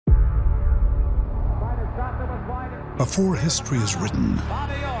Before history is written,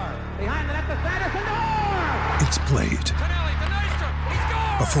 it's played.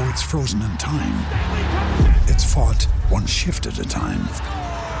 Before it's frozen in time, it's fought one shift at a time.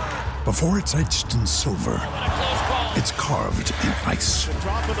 Before it's etched in silver, it's carved in ice.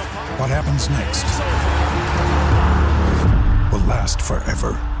 What happens next will last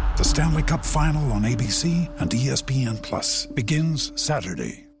forever. The Stanley Cup Final on ABC and ESPN Plus begins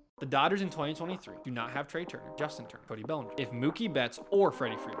Saturday. The Dodgers in 2023 do not have Trey Turner, Justin Turner, Cody Bellinger. If Mookie Betts or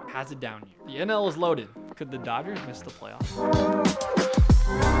Freddie Freeman has a down year, the NL is loaded. Could the Dodgers miss the playoffs?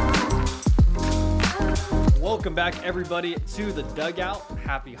 Welcome back, everybody, to the Dugout.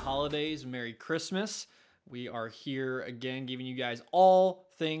 Happy holidays. Merry Christmas. We are here again giving you guys all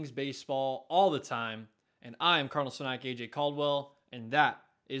things baseball all the time. And I am Cardinals fanatic AJ Caldwell, and that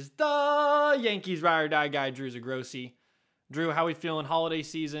is the Yankees ride or die guy, Drew Zagrossi. Drew, how we feeling holiday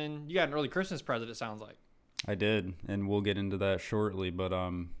season? You got an early Christmas present, it sounds like. I did, and we'll get into that shortly. But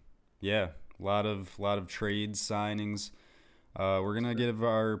yeah, a lot of trades, signings. We're gonna give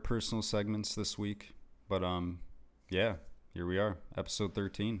our personal segments this week, but yeah, here we are, episode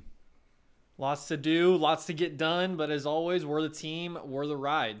 13. Lots to do, lots to get done, but as always, we're the team, we're the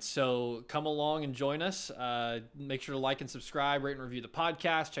ride. So come along and join us. Make sure to like and subscribe, rate and review the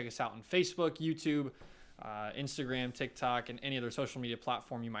podcast. Check us out on Facebook, YouTube, Instagram, TikTok, and any other social media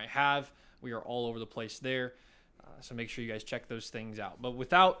platform you might have. We are all over the place there. So make sure you guys check those things out. But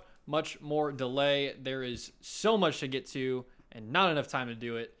without much more delay, there is so much to get to and not enough time to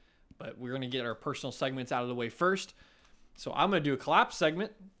do it. But we're going to get our personal segments out of the way first. So I'm going to do a collapse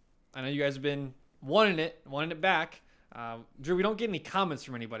segment. I know you guys have been wanting it back. Drew, we don't get any comments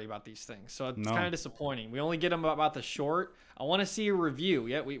from anybody about these things, so it's kind of disappointing. We only get them about the short. I want to see a review.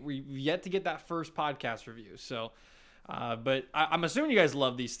 We've yet to get that first podcast review. So, but I'm assuming you guys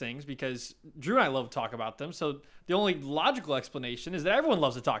love these things because Drew and I love to talk about them. So the only logical explanation is that everyone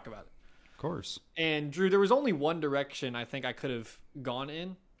loves to talk about it. Of course. And Drew, there was only one direction I think I could have gone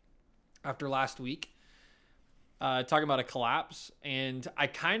in after last week. Talking about a collapse, and I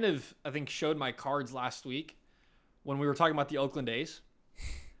think showed my cards last week when we were talking about the Oakland A's,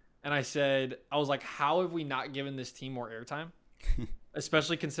 and I was like, how have we not given this team more airtime,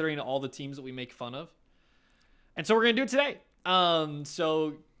 especially considering all the teams that we make fun of? And so we're gonna do it today.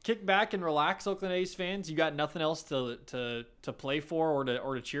 So kick back and relax, Oakland A's fans. You got nothing else to play for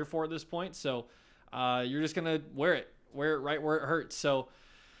or to cheer for at this point, so you're just gonna wear it right where it hurts. So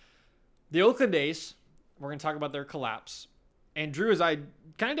the Oakland A's. We're going to talk about their collapse. And Drew, as I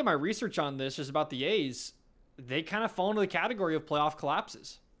kind of did my research on this, just about the A's, they kind of fall into the category of playoff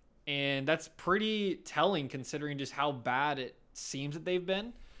collapses. And that's pretty telling considering just how bad it seems that they've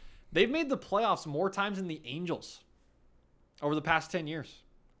been. They've made the playoffs more times than the Angels over the past 10 years.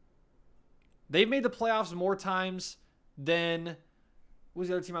 They've made the playoffs more times than, what was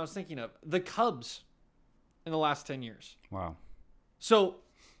the other team I was thinking of? The Cubs in the last 10 years. Wow. So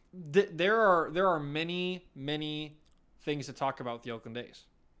there are many things to talk about with the Oakland A's.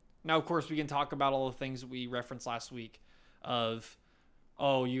 Now, of course, we can talk about all the things that we referenced last week of,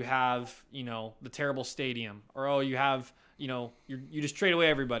 you have, the terrible stadium, or, you have, you just trade away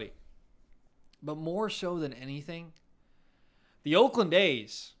everybody. But more so than anything, the Oakland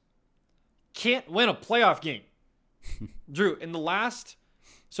A's can't win a playoff game. Drew, in the last,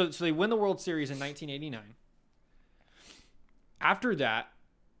 so they win the World Series in 1989. After that,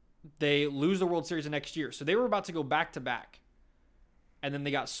 they lose the World Series the next year. So they were about to go back-to-back. And then they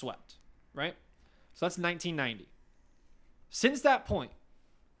got swept, right? So that's 1990. Since that point,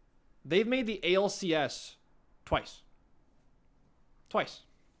 they've made the ALCS twice.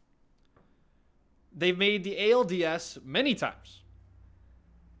 They've made the ALDS many times.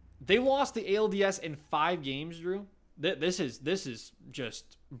 They lost the ALDS in 5 games, Drew. This is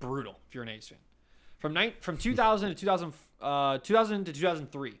just brutal if you're an A's fan. From 2000 to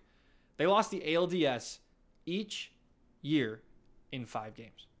 2003, they lost the ALDS each year in 5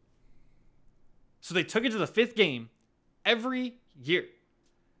 games. So they took it to the 5th game every year.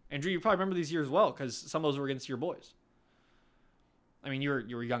 And Drew, you probably remember these years well because some of those were against your boys. I mean, you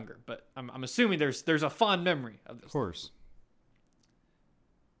were younger, but I'm assuming there's a fond memory of this. Of course.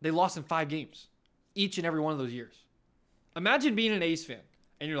 They lost in 5 games each and every one of those years. Imagine being an A's fan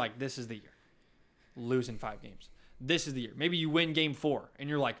and you're like, this is the year. Losing 5 games. This is the year. Maybe you win game 4 and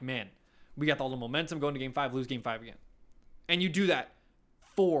you're like, man, we got all the momentum going to game 5, lose game 5 again. And you do that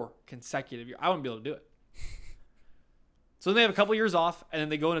 4 consecutive years. I wouldn't be able to do it. So then they have a couple years off, and then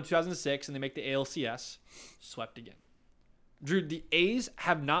they go into 2006 and they make the ALCS, swept again. Drew, the A's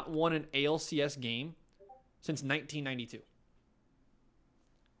have not won an ALCS game since 1992.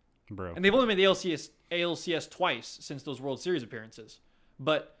 Bro. And they've only made the ALCS twice since those World Series appearances.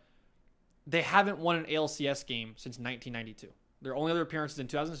 But they haven't won an ALCS game since 1992. Their only other appearances in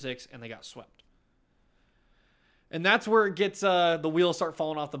 2006, and they got swept. And that's where it gets the wheels start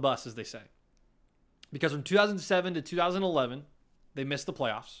falling off the bus, as they say. Because from 2007 to 2011, they missed the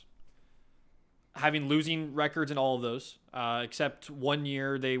playoffs, having losing records in all of those, except one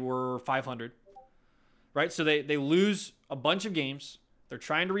year they were 500. Right? So they lose a bunch of games. They're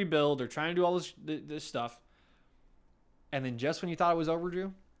trying to rebuild. They're trying to do all this stuff. And then just when you thought it was over,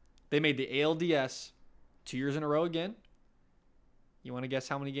 Drew, they made the ALDS 2 years in a row again. You want to guess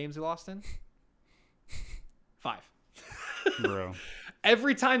how many games they lost in? 5. Bro.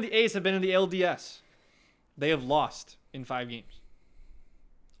 Every time the A's have been in the ALDS, they have lost in 5 games.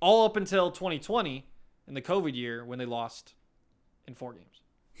 All up until 2020 in the COVID year when they lost in 4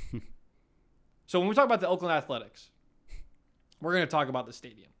 games. So when we talk about the Oakland Athletics, we're going to talk about the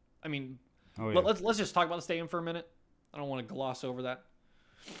stadium. I mean, let's just talk about the stadium for a minute. I don't want to gloss over that.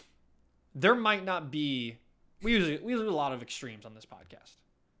 There might not be... We use a lot of extremes on this podcast.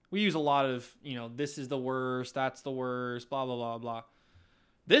 We use a lot of, this is the worst, that's the worst, blah, blah, blah, blah.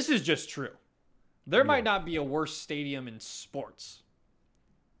 This is just true. There might not be a worse stadium in sports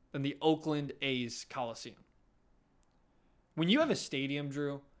than the Oakland A's Coliseum. When you have a stadium,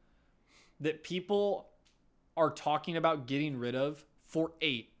 Drew, that people are talking about getting rid of for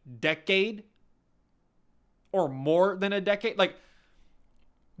a decade or more than a decade, like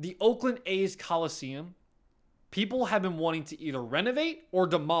the Oakland A's Coliseum, people have been wanting to either renovate or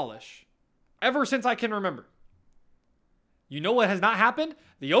demolish ever since I can remember. You know what has not happened?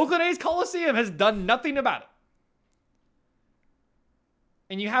 The Oakland A's Coliseum has done nothing about it.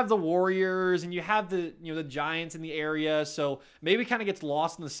 And you have the Warriors and you have the Giants in the area, so maybe it kind of gets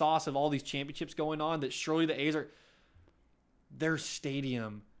lost in the sauce of all these championships going on that surely the A's their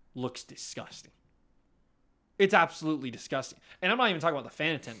stadium looks disgusting. It's absolutely disgusting. And I'm not even talking about the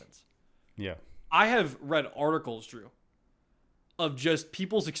fan attendance. Yeah. I have read articles, Drew, of just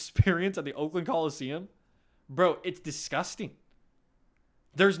people's experience at the Oakland Coliseum. Bro, it's disgusting.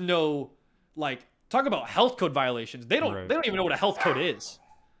 There's no, talk about health code violations. They don't even know what a health code is.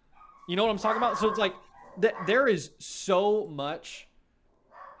 You know what I'm talking about? So it's like, there is so much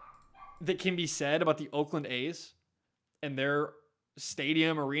that can be said about the Oakland A's and their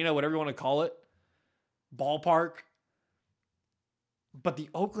stadium, arena, whatever you want to call it, ballpark. But the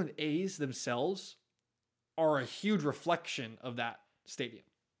Oakland A's themselves are a huge reflection of that stadium.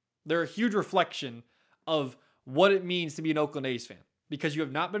 They're a huge reflection of what it means to be an Oakland A's fan. Because you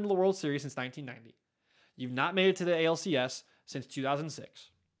have not been to the World Series since 1990. You've not made it to the ALCS since 2006.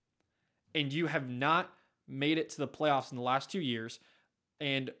 And you have not made it to the playoffs in the last 2 years.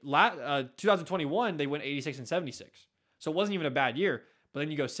 And 2021, they went 86 and 76. So it wasn't even a bad year. But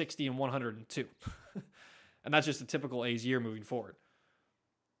then you go 60 and 102. And that's just a typical A's year moving forward.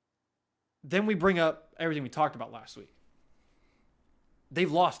 Then we bring up everything we talked about last week.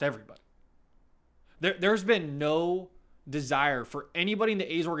 They've lost everybody. There's been no desire for anybody in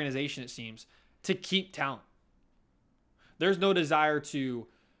the A's organization, it seems, to keep talent. There's no desire to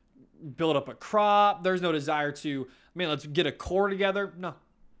build up a crop. There's no desire to, let's get a core together. No.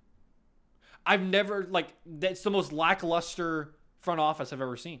 I've never, that's the most lackluster front office I've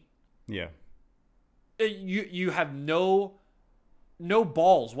ever seen. Yeah. You have no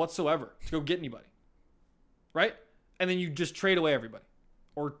balls whatsoever to go get anybody, right? And then you just trade away everybody,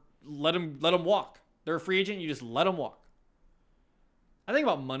 or let them walk. They're a free agent. You just let them walk. I think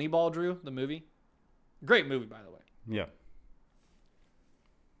about Moneyball, Drew, the movie. Great movie, by the way. Yeah.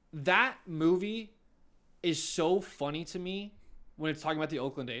 That movie is so funny to me when it's talking about the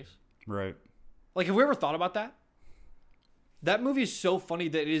Oakland A's. Right. Have we ever thought about that? That movie is so funny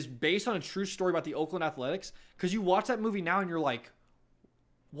that it is based on a true story about the Oakland Athletics. Because you watch that movie now and you're like,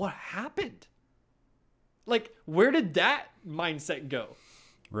 what happened? Where did that mindset go?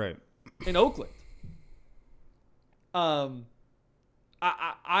 Right. In Oakland. I'm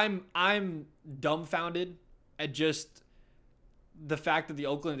dumbfounded at just the fact that the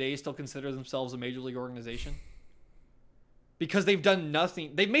Oakland A's still consider themselves a major league organization. Because they've done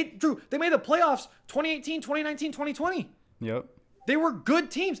nothing. They made the playoffs 2018, 2019, 2020. Yep. They were good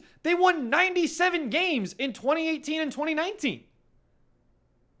teams. They won 97 games in 2018 and 2019.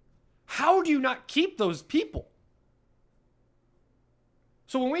 How do you not keep those people?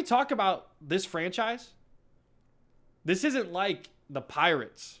 So when we talk about this franchise, this isn't like the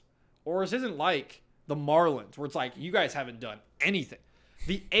Pirates, or this isn't like the Marlins, where it's like, you guys haven't done anything.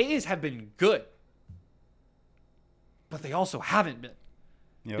 The A's have been good, but they also haven't been.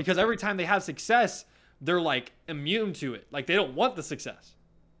 Yep. Because every time they have success, they're immune to it. They don't want the success.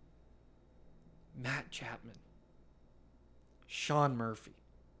 Matt Chapman, Sean Murphy,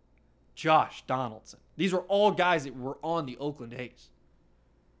 Josh Donaldson. These are all guys that were on the Oakland A's.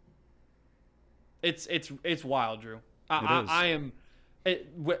 It's wild, Drew. I am.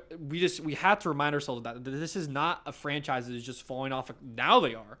 We have to remind ourselves that this is not a franchise that is just falling off. Now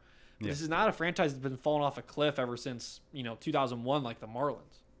they are. Yeah. This is not a franchise that's been falling off a cliff ever since 2001, like the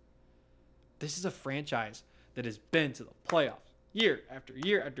Marlins. This is a franchise that has been to the playoffs year after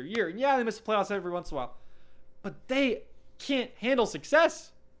year after year. And yeah, they miss the playoffs every once in a while, but they can't handle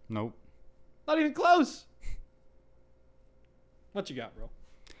success. Nope. Not even close. What you got, bro?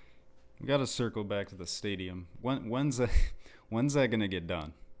 We got to circle back to the stadium. When's that gonna get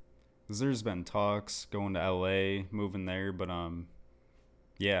done? Because there's been talks going to LA, moving there, but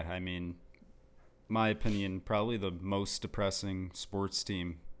yeah, I mean, my opinion, probably the most depressing sports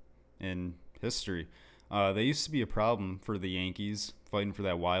team in history. They used to be a problem for the Yankees, fighting for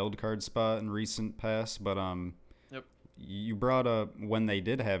that wild card spot in recent past, but yep. You brought up when they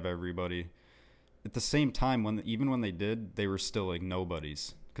did have everybody. At the same time, even when they did, they were still like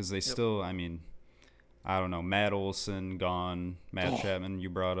nobodies. Because they still, I mean, I don't know, Matt Olson gone, Matt Chapman you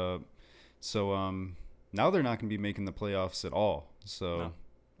brought up. So now they're not going to be making the playoffs at all. So,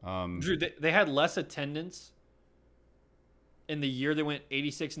 Drew, they had less attendance in the year they went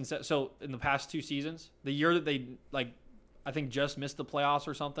 86-7. So in the past 2 seasons, the year that they I think just missed the playoffs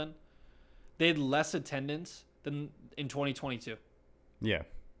or something, they had less attendance than in 2022. Yeah,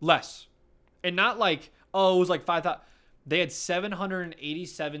 less, and not like it was like 5,000. They had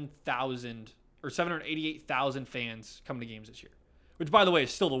 787,000 or 788,000 fans coming to games this year, which, by the way,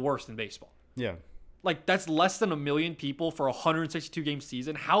 is still the worst in baseball. Yeah. Like, that's less than 1 million people for a 162-game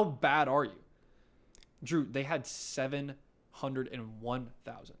season. How bad are you? Drew, they had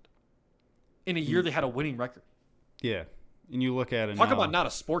 701,000. In a year, they had a winning record. Yeah. And you look at it Talk now, about not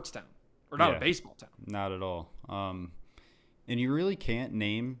a sports town or not a baseball town. Not at all. And you really can't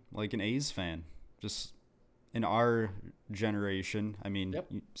name, like, an A's fan. Just in our generation, I mean,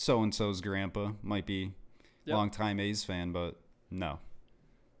 so-and-so's grandpa might be a long-time A's fan, but no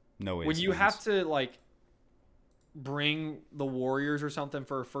A's when you fans. have to, like, bring the Warriors or something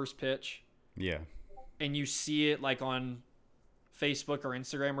for a first pitch, and you see it, like, on Facebook or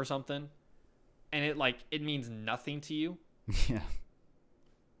Instagram or something, and it means nothing to you,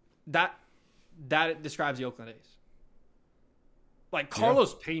 that describes the Oakland A's. Like,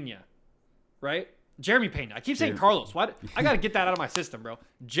 Carlos Pena, right? Jeremy Pena. I keep saying Carlos. Why? I got to get that out of my system, bro.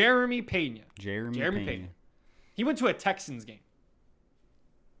 Jeremy Pena. Jeremy Pena. He went to a Texans game.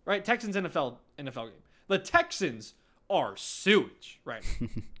 Right? Texans NFL game. The Texans are sewage right now.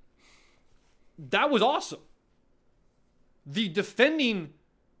 That was awesome. The defending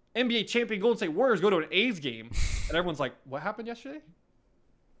NBA champion Golden State Warriors go to an A's game, and everyone's like, what happened yesterday?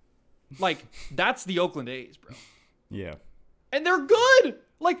 Like, that's the Oakland A's, bro. Yeah. And they're good.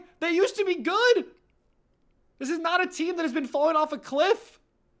 Like, they used to be good. This is not a team that has been falling off a cliff.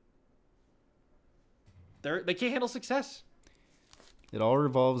 They can't handle success. It all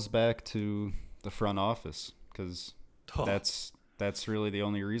revolves back to the front office because that's really the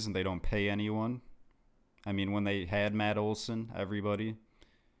only reason they don't pay anyone. I mean, when they had Matt Olson, everybody,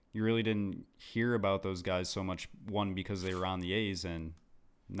 you really didn't hear about those guys so much, one, because they were on the A's and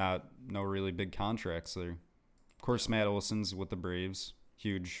no really big contracts there. Of course, Matt Olson's with the Braves.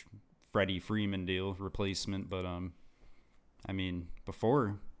 Huge Freddie Freeman deal, replacement. But, I mean,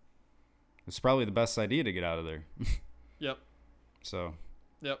 before, it's probably the best idea to get out of there. Yep. So.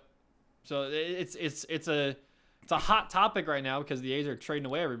 Yep. So it's a hot topic right now because the A's are trading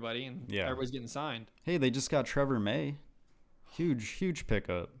away everybody and everybody's getting signed. Hey, they just got Trevor May. Huge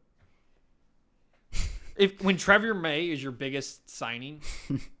pickup. When Trevor May is your biggest signing,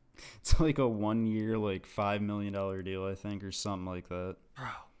 it's like a 1 year, like $5 million deal, I think, or something like that. Bro,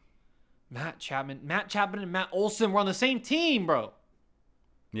 Matt Chapman and Matt Olson were on the same team, bro.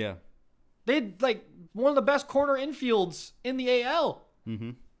 Yeah. They had like one of the best corner infields in the AL.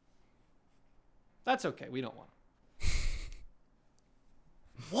 Mm-hmm. That's okay. We don't want them.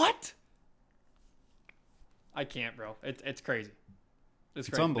 What? I can't, bro. It's crazy. It's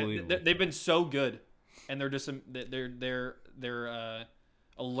crazy. Unbelievable. They've been so good, and they're just they're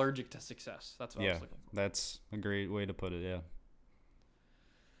allergic to success. That's what I was looking for. That's a great way to put it. Yeah.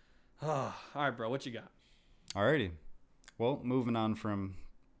 All right, bro. What you got? Alrighty. Well, moving on from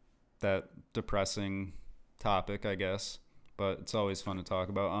that depressing topic, I guess, but it's always fun to talk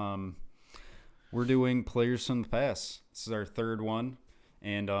about. We're doing players from the past. This is our third one,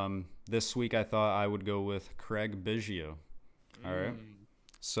 and this week I thought I would go with Craig Biggio. All right.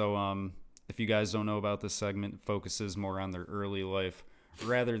 So if you guys don't know about this segment, it focuses more on their early life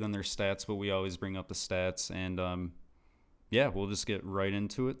rather than their stats, but we always bring up the stats. And yeah, we'll just get right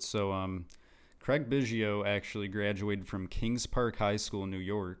into it. So Craig Biggio actually graduated from Kings Park High School in New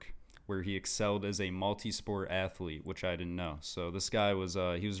York, where he excelled as a multi-sport athlete, which I didn't know. So this guy was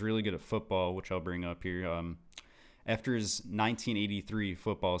he was really good at football, which I'll bring up here. After his 1983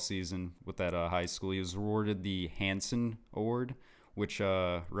 football season with that high school, he was awarded the Hanson Award, which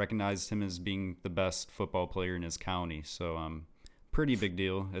recognized him as being the best football player in his county. So pretty big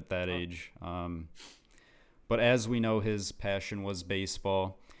deal at that age. But as we know, his passion was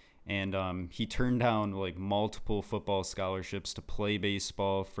baseball. And he turned down like multiple football scholarships to play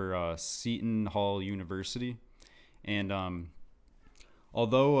baseball for Seton Hall University. And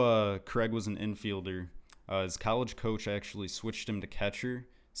although Craig was an infielder, his college coach actually switched him to catcher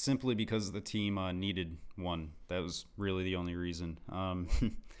simply because the team needed one. That was really the only reason.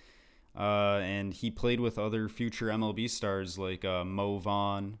 And he played with other future MLB stars like Mo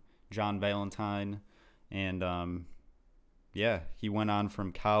Vaughn, John Valentine, and yeah, he went on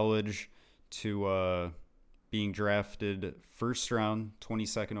from college to being drafted first round,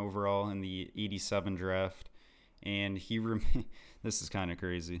 22nd overall in the 87 draft. And this is kind of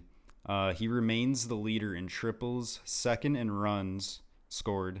crazy. He remains the leader in triples, second in runs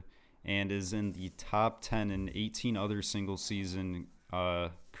scored, and is in the top 10 in 18 other single-season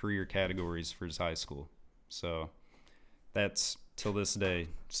career categories for his high school. So that's, till this day,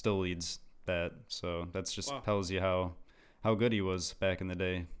 still leads that. So that's just tells you how good he was back in the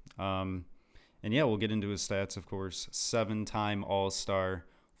day. And yeah, we'll get into his stats, of course. 7-time All-Star,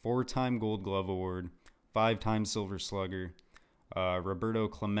 4-time Gold Glove Award, 5-time Silver Slugger, Roberto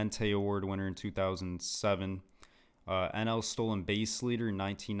Clemente Award winner in 2007, NL Stolen Base Leader in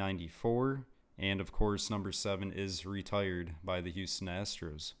 1994, and of course, number 7 is retired by the Houston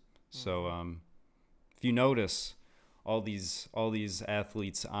Astros. So, if you notice, all these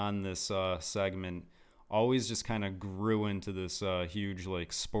athletes on this segment always just kind of grew into this huge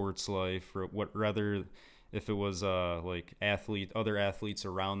like sports life, or rather if it was like other athletes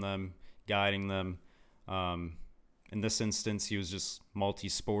around them guiding them. In this instance, he was just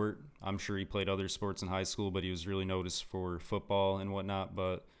multi-sport. I'm sure he played other sports in high school, but he was really noticed for football and whatnot.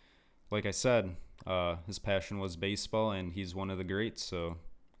 But like I said, his passion was baseball, and he's one of the greats. So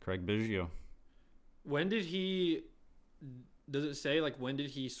Craig Biggio. When did he? Does it say like when did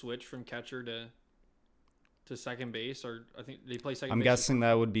he switch from catcher to second base, or I think they play second base? I'm guessing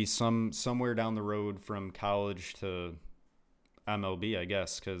that would be somewhere down the road from college to MLB, I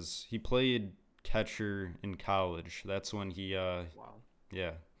guess, because he played catcher in college. That's when he wow.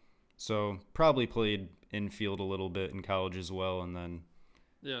 Yeah. So probably played infield a little bit in college as well, and then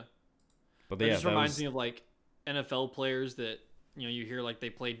yeah. But that just reminds me of like NFL players that you hear like they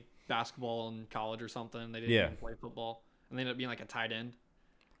played basketball in college or something. They didn't even play football, and they ended up being like a tight end.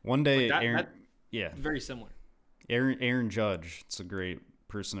 One day, like Aaron, very similar. Aaron Judge, it's a great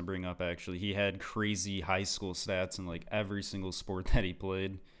person to bring up. Actually, he had crazy high school stats in like every single sport that he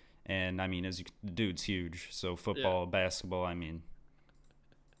played. And I mean, the dude's huge. So football, basketball, I mean,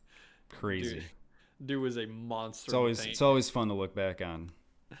 crazy. Dude was a monster. It's always fun to look back on.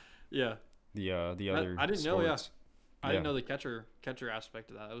 Yeah. The other. I didn't know. Yeah. I Yeah. didn't know the catcher aspect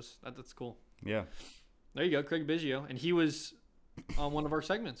of that. That's cool. Yeah. There you go, Craig Biggio, and he was on one of our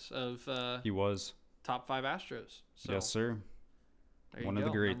segments of. He was top 5 Astros. So yes, sir. There you One go. of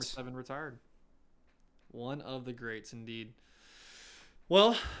the greats. Number 7 retired. One of the greats, indeed.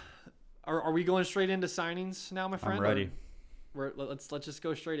 Well, are we going straight into signings now, my friend? I'm ready. Let's just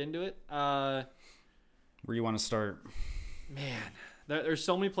go straight into it. Where you want to start? Man, there's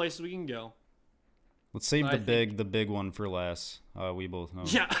so many places we can go. Let's save the big one for last. We both know.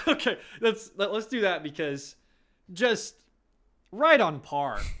 Yeah. Okay. Let's do that, because just right on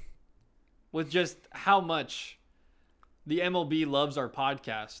par with just how much the MLB loves our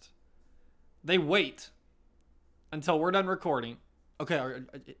podcast. They wait until we're done recording. Okay,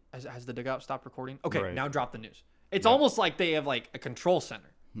 has the dugout stopped recording? Okay, right. Now drop the news. It's almost like they have like a control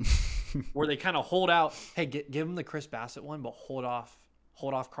center where they kind of hold out. Hey, give them the Chris Bassett one, but hold off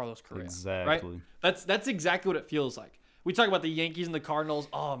Carlos Correa. Exactly. Right? That's exactly what it feels like. We talk about the Yankees and the Cardinals.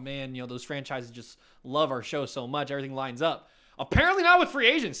 Oh man, those franchises just love our show so much. Everything lines up. Apparently not with free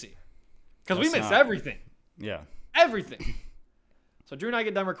agency, because we miss everything. Yeah. Everything. So Drew and I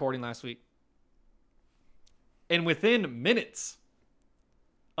get done recording last week, and within minutes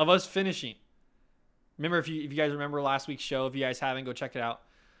of us finishing, remember, if you guys remember last week's show, if you guys haven't, go check it out.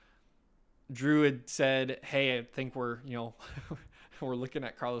 Drew had said, "Hey, I think we're we're looking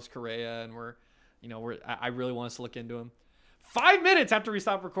at Carlos Correa, and I really want us to look into him." 5 minutes after we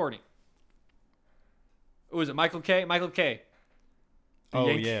stopped recording, who was it? Michael K.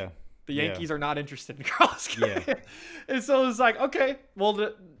 Yeah. The Yeah. Yankees are not interested in Carlos Correa. Yeah. And so it's like, okay,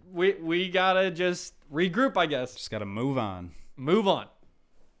 well, we got to just regroup, I guess. Just got to move on. Move on.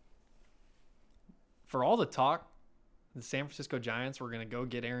 For all the talk, the San Francisco Giants were going to go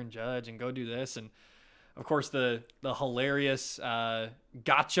get Aaron Judge and go do this. And, of course, the hilarious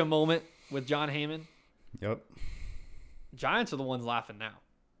gotcha moment with John Heyman. Yep. Giants are the ones laughing now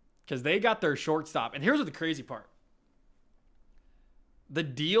because they got their shortstop. And here's what the crazy part. The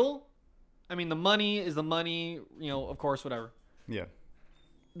deal, I mean, the money is the money, of course, whatever. Yeah.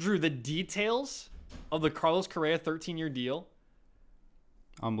 Drew, the details of the Carlos Correa 13-year deal.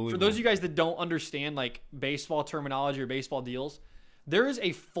 Unbelievable. For those of you guys that don't understand like baseball terminology or baseball deals, there is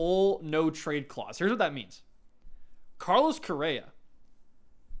a full no trade clause. Here's what that means. Carlos Correa,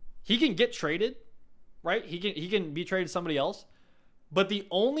 he can get traded, right? He can be traded to somebody else, but the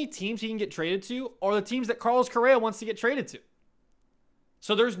only teams he can get traded to are the teams that Carlos Correa wants to get traded to.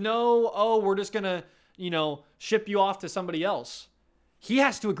 So there's no, we're just going to, ship you off to somebody else. He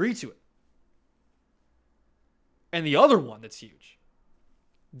has to agree to it. And the other one that's huge,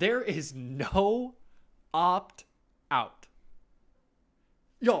 there is no opt-out.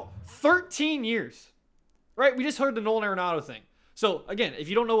 13 years, right? We just heard the Nolan Arenado thing. So again, if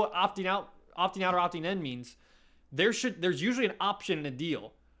you don't know what opting out or opting in means, there's usually an option in a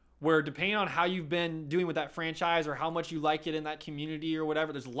deal where depending on how you've been doing with that franchise or how much you like it in that community or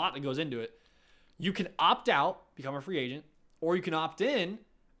whatever, there's a lot that goes into it. You can opt out, become a free agent, or you can opt in.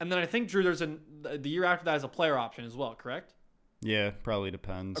 And then I think, Drew, there's the year after that is a player option as well, correct? Yeah, probably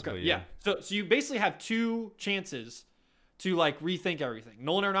depends. Okay, but yeah. So you basically have two chances to like rethink everything.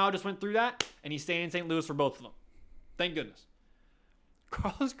 Nolan Arenado just went through that, and he's staying in St. Louis for both of them. Thank goodness.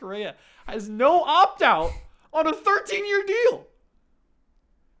 Carlos Correa has no opt-out on a 13-year deal.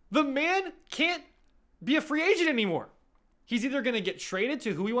 The man can't be a free agent anymore. He's either going to get traded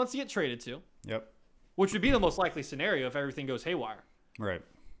to who he wants to get traded to, Yep. which would be the most likely scenario if everything goes haywire, Right.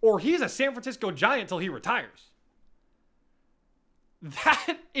 or he's a San Francisco Giant till he retires.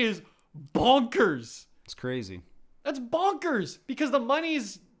 That is bonkers. It's crazy. That's bonkers because the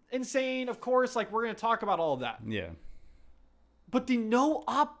money's insane, of course. Like, we're going to talk about all of that. Yeah. But the no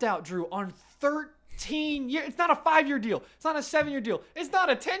opt-out, Drew, on 13 years. It's not a 5-year deal. It's not a 7-year deal. It's not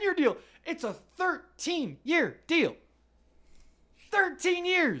a 10-year deal. It's a 13-year deal. 13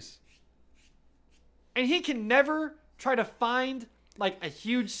 years. And he can never try to find, like, a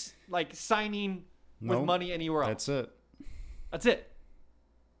huge, like, signing with Nope. money anywhere else. That's it. That's it.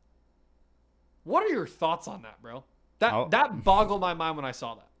 What are your thoughts on that, bro? I'll- That boggled my mind when I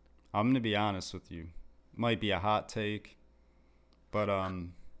saw that. I'm going to be honest with you. Might be a hot take, but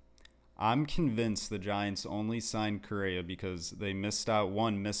I'm convinced the Giants only signed Correa because they missed out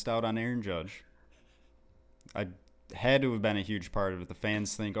on Aaron Judge. I had to have been a huge part of it. The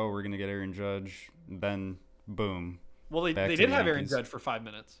fans think, oh, we're going to get Aaron Judge. Then, boom. Well, they Back to did the have Aaron Yankees. Judge for 5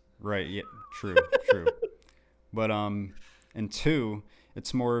 minutes. Right, yeah, true, true. But, and two,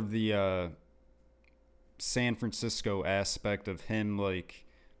 it's more of the San Francisco aspect of him, like,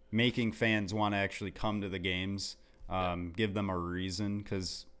 making fans want to actually come to the games, give them a reason,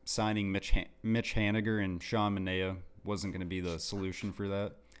 because signing Mitch Haniger and Sean Manaea wasn't going to be the solution for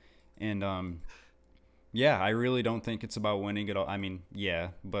that. And, yeah, I really don't think it's about winning it all. I mean, yeah,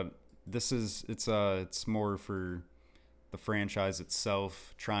 but it's more for the franchise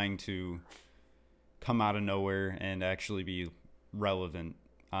itself trying to come out of nowhere and actually be relevant,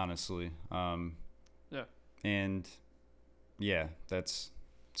 honestly. Yeah. And yeah, that's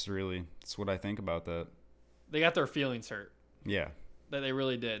what I think about that. They got their feelings hurt. Yeah. They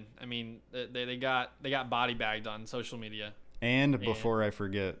really did. I mean, they got body bagged on social media. And before I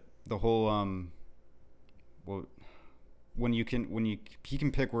forget, the whole he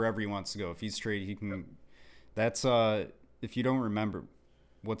can pick wherever he wants to go. If he's traded, he can. That's if you don't remember,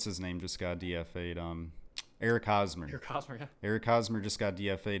 what's his name just got DFA'd. Eric Hosmer. Yeah. Eric Hosmer just got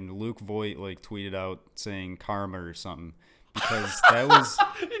DFA'd, and Luke Voigt tweeted out saying karma or something because that was.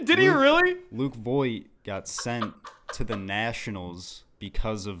 Did he really? Luke Voigt got sent to the Nationals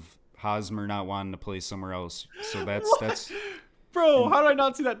because of Hosmer not wanting to play somewhere else. So that's. Bro, how did I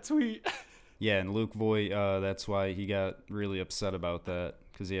not see that tweet? Yeah, and Luke Voigt, that's why he got really upset about that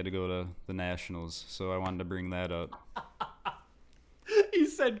because he had to go to the Nationals. So I wanted to bring that up. He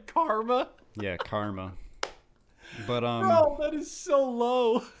said karma. Yeah, karma. But Bro, that is so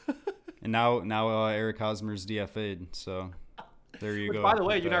low. and now Eric Hosmer's DFA'd. So there you go. By the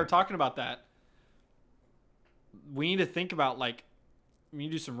way, with you and I that. were talking about that. We need to think about, like, we need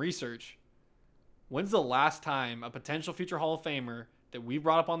to do some research. When's the last time a potential future Hall of Famer that we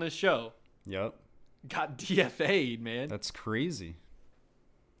brought up on this show Yep, got DFA'd, man? that's crazy.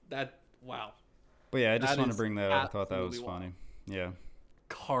 Wow. But yeah, I just That want to is bring that up. I thought that was absolutely wild. funny. Yeah.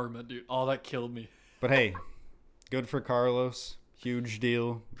 Karma, dude. Oh, that killed me. But hey, good for Carlos. Huge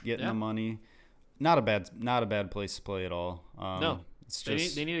deal. Getting Yeah. the money. Not a bad place to play at all. No. It's They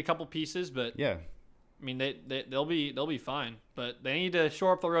just need a couple pieces, but yeah. I mean they'll be fine. But they need to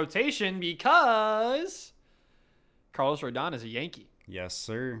shore up the rotation because Carlos Rodon is a Yankee. Yes,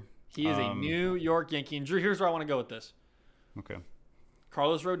 sir. He is a New York Yankee. And Drew, here's where I want to go with this. Okay.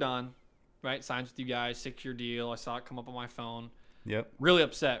 Carlos Rodon, right, signs with you guys, 6-year deal. I saw it come up on my phone. Yep. Really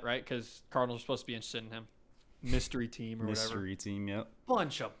upset, right? Because Cardinals are supposed to be interested in him. Mystery team or whatever. Mystery team. Yep.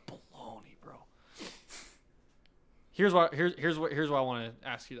 Bunch of baloney, bro. Here's what I want to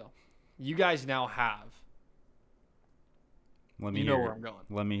ask you though. You guys now have. Let me You hear know it. where I'm going.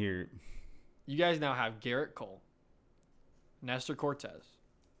 Let me hear it. You guys now have Garrett Cole, Nestor Cortez,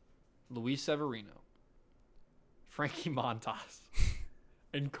 Luis Severino, Frankie Montas,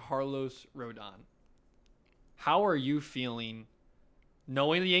 and Carlos Rodon. How are you feeling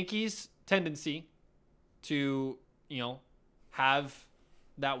knowing the Yankees' tendency to, have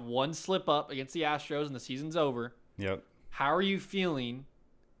that one slip up against the Astros and the season's over? Yep. How are you feeling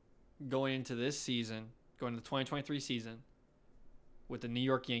going into this season, going into the 2023 season, with the New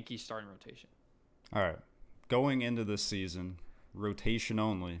York Yankees starting rotation? All right. Going into this season, rotation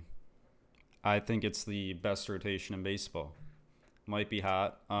only. I think it's the best rotation in baseball. Might be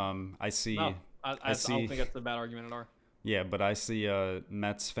hot. I see. No, I see. don't think that's a bad argument at all. Yeah, but I see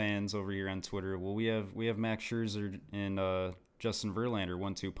Mets fans over here on Twitter. Well, we have Max Scherzer and Justin Verlander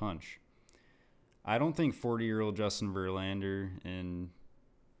 1-2 punch. I don't think 40-year-old Justin Verlander and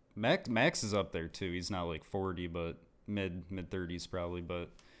Max is up there too. He's not like 40, but mid 30s probably. But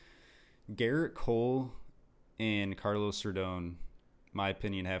Garrett Cole and Carlos Rodon, my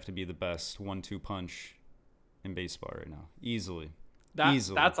opinion, have to be the best 1-2 punch in baseball right now. Easily. That's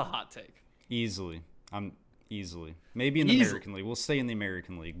a hot take. Easily. Easily. Maybe in the American League. We'll stay in the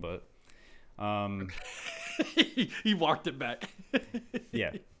American League, but he walked it back.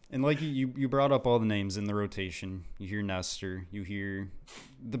 yeah. And like you brought up all the names in the rotation. You hear Nestor. You hear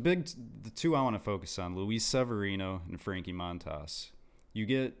the two I want to focus on, Luis Severino and Frankie Montas. You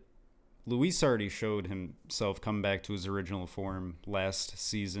get Luis already showed himself coming back to his original form last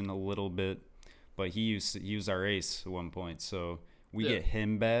season a little bit, but he was our ace at one point. So we get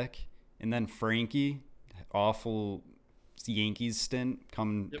him back, and then Frankie, awful Yankees stint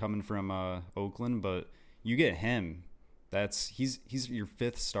coming from Oakland, but you get him. He's your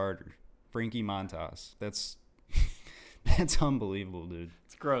fifth starter, Frankie Montas. That's unbelievable, dude.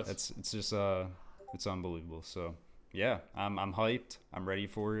 It's gross. It's unbelievable. So yeah, I'm hyped. I'm ready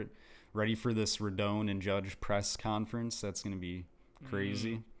for it. Ready for this Rodon and Judge press conference. That's gonna be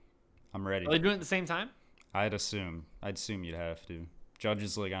crazy. I'm ready. Are they doing it at the same time? I'd assume you'd have to. Judge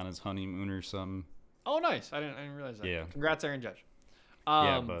is like on his honeymoon or something. Oh, nice. I didn't realize that. Yeah. Congrats, Aaron Judge.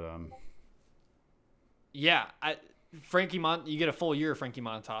 Frankie you get a full year of Frankie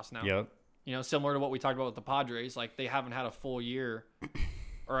Montas now. Yep. Similar to what we talked about with the Padres, like they haven't had a full year,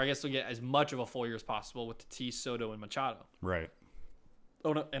 or I guess they'll get as much of a full year as possible with Tatis, Soto, and Machado. Right.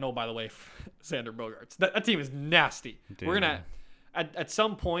 Oh, no, and by the way, Xander Bogaerts. That team is nasty. Dude. We're gonna at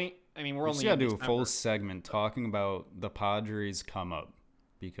some point. I mean, we're only gotta do December. a full segment talking about the Padres come up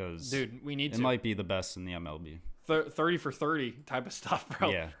because dude, we need it to. might be the best in the MLB. 30 for 30 type of stuff,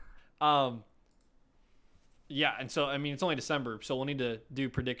 bro. Yeah. Yeah, and so I mean it's only December, so we'll need to do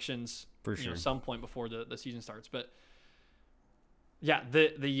predictions for sure some point before the season starts. But yeah,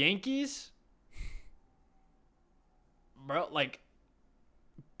 the Yankees, bro, like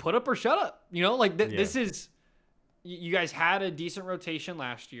put up or shut up. This is you guys had a decent rotation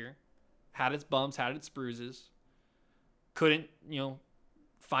last year, had its bumps, had its bruises, couldn't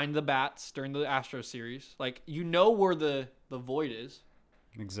find the bats during the Astros series. Like where the void is.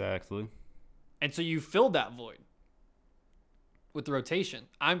 Exactly. And so you filled that void with the rotation.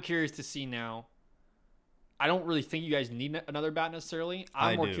 I'm curious to see now. I don't really think you guys need another bat necessarily.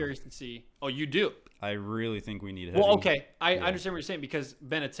 I'm more curious to see. Oh, you do? I really think we need. Well, okay. I understand what you're saying because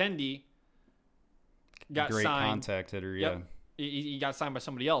Benintendi got great signed. Contact hitter, Yep. yeah. He got signed by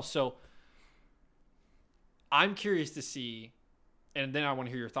somebody else. So I'm curious to see, and then I want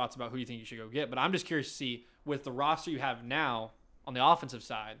to hear your thoughts about who you think you should go get. But I'm just curious to see with the roster you have now on the offensive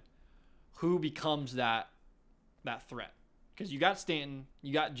side, who becomes that threat? Because you got Stanton,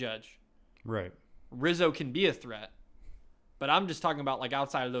 you got Judge. Right. Rizzo can be a threat. But I'm just talking about like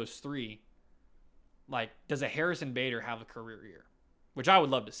outside of those three, like does a Harrison Bader have a career year? Which I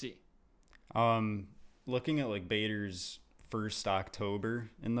would love to see. Looking at like Bader's first October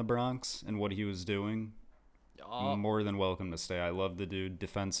in the Bronx and what he was doing, more than welcome to stay. I love the dude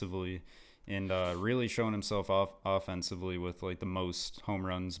defensively, and really showing himself off offensively with like the most home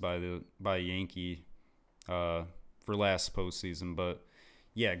runs by Yankee for last postseason. But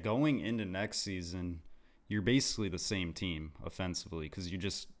yeah, going into next season, you're basically the same team offensively because you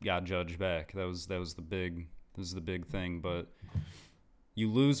just got Judge back. That was the big thing. But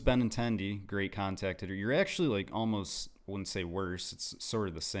you lose Benintendi, great contact hitter. You're actually like almost, I wouldn't say worse. It's sort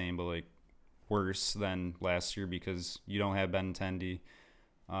of the same, but like worse than last year because you don't have Benintendi.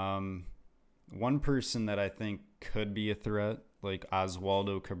 One person that I think could be a threat, like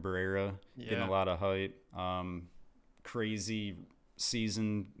Oswaldo Cabrera, getting a lot of hype. Crazy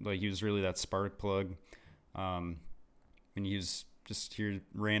season, like he was really that spark plug. And he was just here,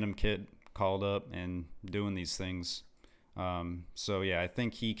 random kid called up and doing these things. So yeah, I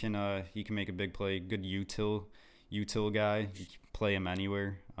think he can make a big play. Good util guy. You can play him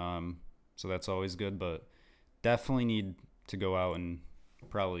anywhere. So that's always good. But definitely need to go out and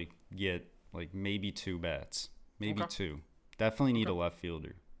probably get like maybe 2 bats, maybe 2. Definitely need a left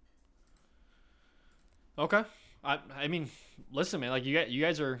fielder. Okay. I mean, listen, man. Like you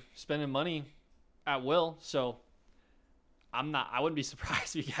guys are spending money at will, so I wouldn't be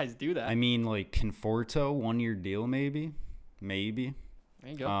surprised if you guys do that. I mean, like Conforto, 1-year deal, maybe.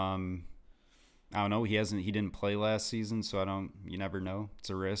 There you go. I don't know. He didn't play last season, so you never know. It's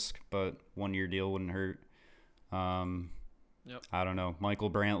a risk, but 1-year deal wouldn't hurt. Yep. I don't know.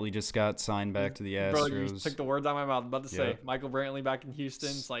 Michael Brantley just got signed back to the Astros. Bro, you took the words out of my mouth. I'm about to say Michael Brantley back in Houston.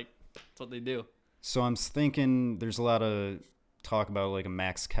 It's like that's what they do. So I'm thinking there's a lot of talk about like a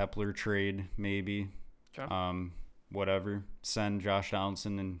Max Kepler trade, maybe. Okay. Whatever. Send Josh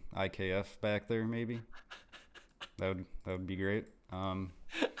Donaldson and IKF back there, maybe. That would be great. Or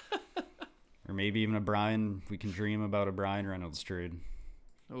maybe even we can dream about a Brian Reynolds trade.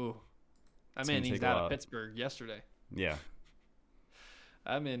 Ooh. That man needs out of Pittsburgh yesterday. Yeah.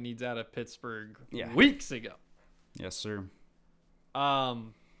 That man needs out of Pittsburgh weeks ago. Yes, sir.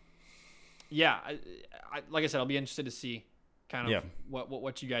 Yeah, I like I said, I'll be interested to see kind of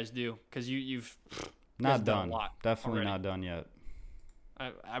what you guys do because you've not done a lot. already. Definitely not done yet.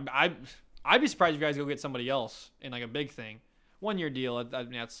 I'd be surprised if you guys go get somebody else in like a big thing, 1-year deal. I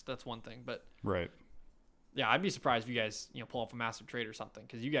mean that's one thing, but right. Yeah, I'd be surprised if you guys pull off a massive trade or something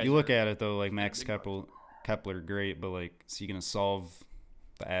because you guys. You look at it though, like Max Kepler, great, but like, is he gonna solve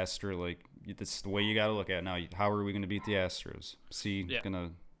the Astros? Like, this is the way you got to look at it now. How are we gonna beat the Astros? Is he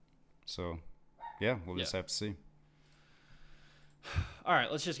gonna? So, yeah, we'll just have to see. All right,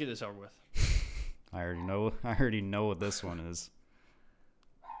 let's just get this over with. I already know what this one is.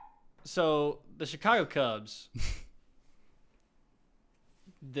 So the Chicago Cubs,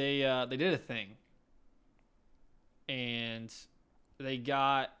 they did a thing, and they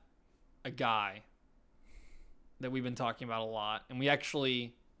got a guy that we've been talking about a lot, and we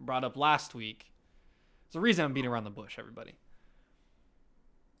actually brought up last week. It's the reason I'm beating around the bush, everybody.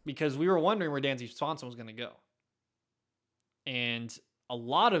 Because we were wondering where Dansby Swanson was going to go. And a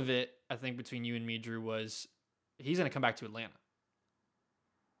lot of it, I think, between you and me, Drew, was he's going to come back to Atlanta.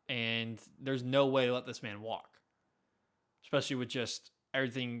 And there's no way to let this man walk. Especially with just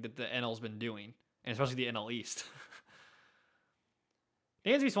everything that the NL's been doing. And especially the NL East.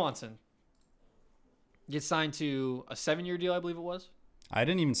 Dansby Swanson gets signed to a 7-year deal, I believe it was. I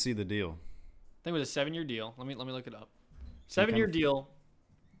didn't even see the deal. I think it was a 7-year deal. Let me look it up. 7-year deal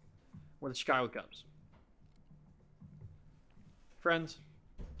with the Chicago Cubs. Friends,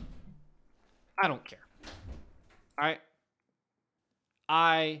 I don't care. All right?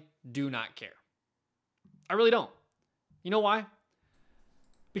 I do not care. I really don't. You know why?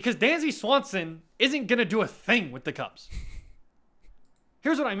 Because Dansby Swanson isn't going to do a thing with the Cubs.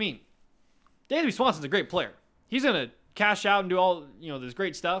 Here's what I mean. Dansby Swanson's a great player. He's going to cash out and do all, this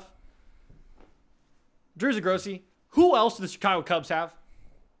great stuff. Drew Zagrossi, who else do the Chicago Cubs have?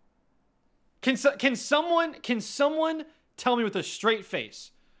 Can someone tell me with a straight face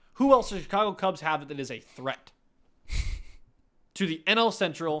who else do the Chicago Cubs have that is a threat to the NL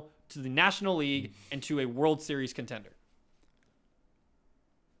Central, to the National League, and to a World Series contender?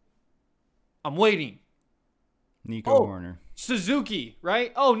 I'm waiting. Nico Hoerner. Suzuki,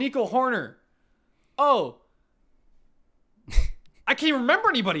 right? Oh, Nico Hoerner. Oh. I can't remember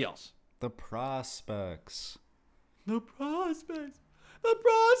anybody else. The prospects.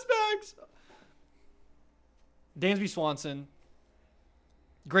 Dansby Swanson.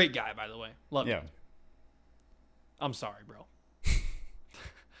 Great guy, by the way. Love him. I'm sorry, bro.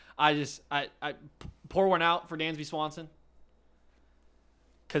 I pour one out for Dansby Swanson.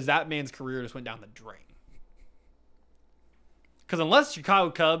 Because that man's career just went down the drain. Because unless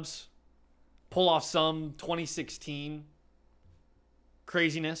Chicago Cubs pull off some 2016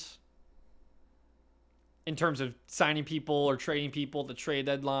 craziness in terms of signing people or trading people at the trade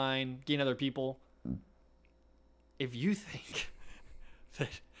deadline, getting other people. If you think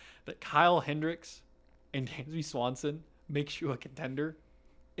that Kyle Hendricks and Dansby Swanson makes you a contender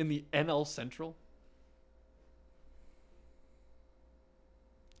in the NL Central,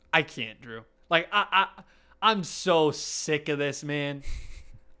 I can't, Drew. Like, I'm so sick of this, man.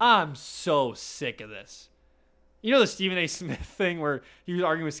 I'm so sick of this. You know the Stephen A. Smith thing where he was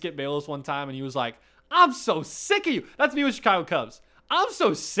arguing with Skip Bayless one time and he was like, I'm so sick of you. That's me with Chicago Cubs. I'm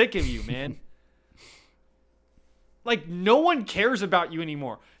so sick of you, man. Like, no one cares about you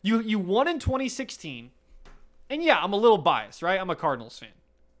anymore. You won in 2016. And yeah, I'm a little biased, right? I'm a Cardinals fan.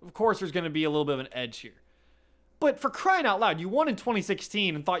 Of course, there's going to be a little bit of an edge here. But for crying out loud, you won in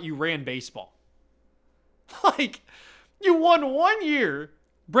 2016 and thought you ran baseball. Like, you won 1 year,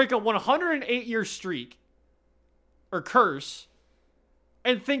 break a 108-year streak, or curse,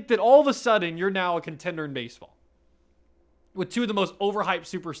 and think that all of a sudden you're now a contender in baseball. With two of the most overhyped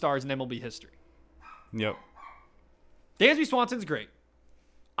superstars in MLB history. Yep. Dansby Swanson's great.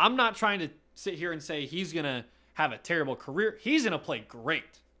 I'm not trying to sit here and say he's going to have a terrible career. He's going to play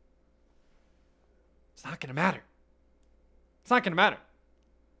great. It's not going to matter. It's not going to matter.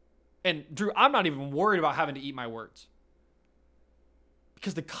 And Drew, I'm not even worried about having to eat my words.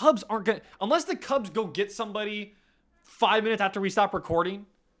 Because the Cubs aren't going to, unless the Cubs go get somebody 5 minutes after we stop recording,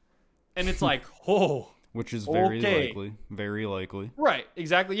 and it's like, oh. Which is very likely. Very likely. Right,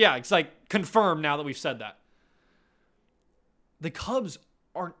 exactly. Yeah, it's like confirmed now that we've said that. The Cubs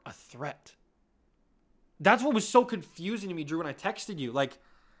aren't a threat. That's what was so confusing to me, Drew, when I texted you. Like,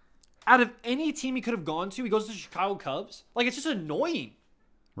 out of any team he could have gone to, he goes to the Chicago Cubs. Like, it's just annoying.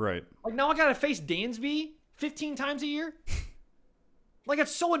 Right. Like, now I got to face Dansby 15 times a year? Like,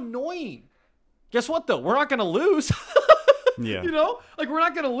 it's so annoying. Guess what, though? We're not going to lose. Yeah. You know? Like, we're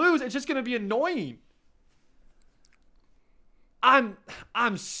not going to lose. It's just going to be annoying.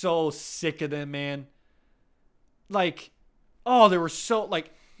 I'm so sick of them, man. Like, oh, they were so,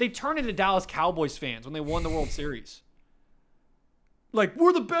 like, they turned into Dallas Cowboys fans when they won the World Series. Like,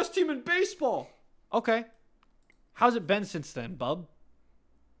 we're the best team in baseball. Okay. How's it been since then, bub?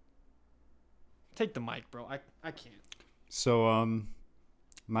 Take the mic, bro. I can't. So,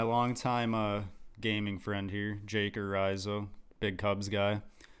 my longtime gaming friend here, Jake Arizo, big Cubs guy.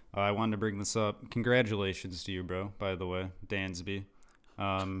 I wanted to bring this up. Congratulations to you, bro, by the way, Dansby.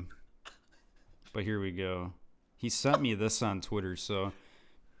 But here we go. He sent me this on Twitter, so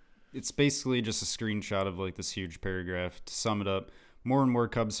it's basically just a screenshot of like this huge paragraph. To sum it up, more and more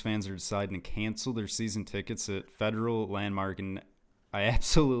Cubs fans are deciding to cancel their season tickets at Federal, Landmark, and I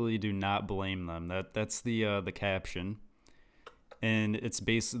absolutely do not blame them. That's the caption. And it's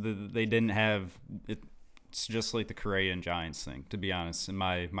basically, they didn't have it. It's just like the Correa and Giants thing, to be honest, in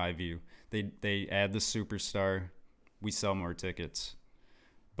my view. They add the superstar, we sell more tickets.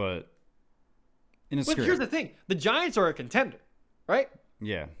 But here's the thing. The Giants are a contender, right?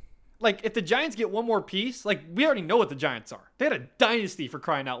 Yeah. Like, if the Giants get one more piece, like, we already know what the Giants are. They had a dynasty, for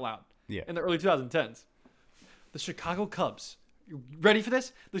crying out loud. Yeah. In the early 2010s. The Chicago Cubs, you ready for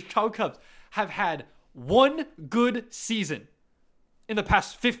this? The Chicago Cubs have had one good season in the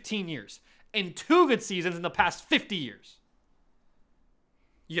past 15 years. And two good seasons in the past 50 years.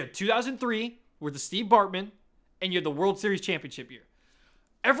 You had 2003 with the Steve Bartman, and you had the World Series championship year.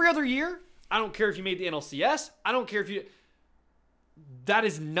 Every other year, I don't care if you made the NLCS. I don't care if you... That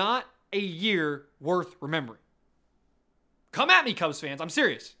is not a year worth remembering. Come at me, Cubs fans. I'm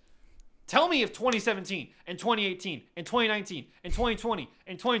serious. Tell me if 2017 and 2018 and 2019 and 2020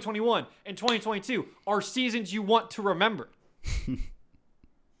 and 2021 and 2022 are seasons you want to remember.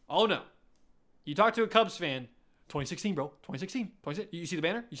 Oh, no. You talk to a Cubs fan, 2016, bro. 2016. You see the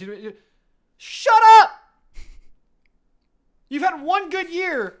banner? Shut up! You've had one good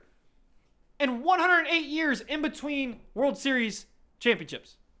year and 108 years in between World Series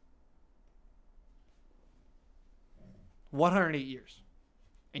championships. 108 years.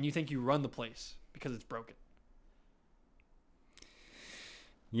 And you think you run the place because it's broken.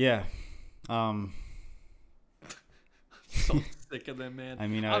 Yeah. So sick of them, man. I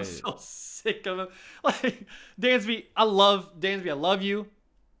mean, I'm so sick of them. Like, Dansby, I love you.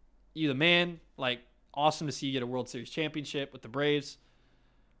 You the man. Like, awesome to see you get a World Series championship with the Braves.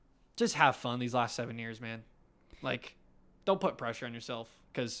 Just have fun these last 7 years, man. Like, don't put pressure on yourself,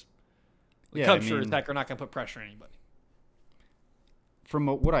 because the Cubs sure as heck are not going to put pressure on anybody. From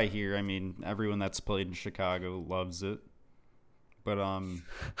what I hear, I mean, everyone that's played in Chicago loves it. But of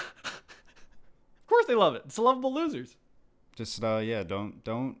course they love it. It's the lovable losers. Just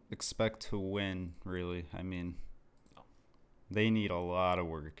don't expect to win, really. I mean, they need a lot of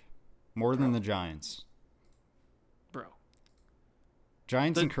work. More than the Giants. Bro.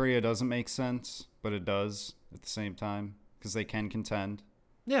 Giants in Korea doesn't make sense, but it does at the same time because they can contend.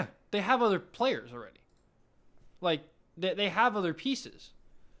 Yeah, they have other players already. Like, they have other pieces.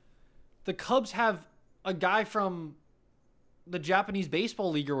 The Cubs have a guy from the Japanese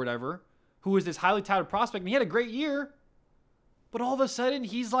Baseball League or whatever who is this highly touted prospect, and he had a great year. But all of a sudden,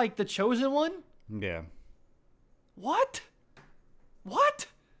 he's like the chosen one? Yeah. What? What?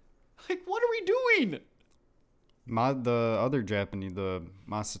 Like, what are we doing? The other Japanese, the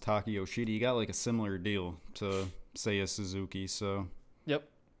Masataka Yoshida, he got like a similar deal to Seiya Suzuki, so Yep.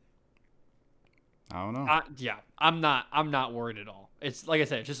 I don't know. I'm not worried at all. It's like I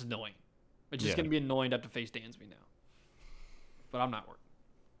said, it's just annoying. It's just Yeah. gonna be annoying to have to face Dansby now. But I'm not worried.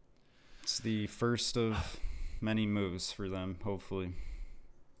 It's the first of many moves for them, hopefully.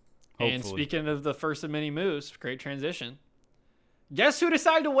 And speaking of the first of many moves, great transition. Guess who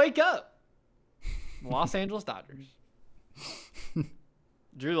decided to wake up? Los Angeles Dodgers.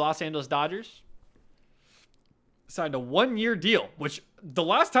 Drew, Los Angeles Dodgers signed a 1-year deal, which the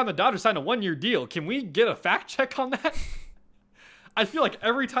last time the Dodgers signed a 1-year deal, can we get a fact check on that? I feel like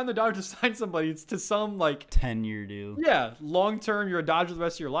every time the Dodgers sign somebody, it's to some like 10-year deal. Yeah, long term, you're a Dodger the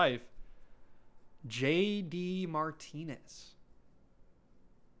rest of your life. JD Martinez.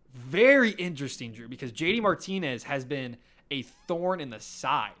 Very interesting, Drew, because JD Martinez has been a thorn in the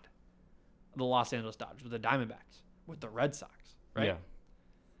side of the Los Angeles Dodgers with the Diamondbacks, with the Red Sox, right? Yeah.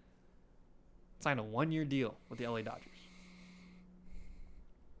 Signed a 1-year deal with the LA Dodgers.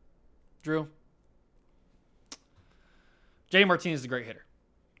 Drew, JD Martinez is a great hitter.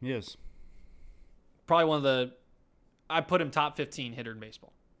 He is. Probably one of the, I put him top 15 hitter in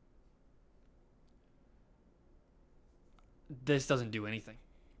baseball. This doesn't do anything.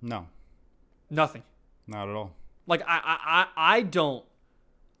 No. Nothing. Not at all. Like I don't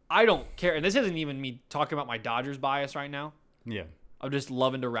care. And this isn't even me talking about my Dodgers bias right now. Yeah. I'm just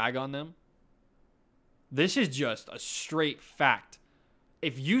loving to rag on them. This is just a straight fact.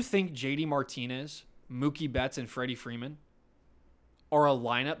 If you think JD Martinez, Mookie Betts, and Freddie Freeman are a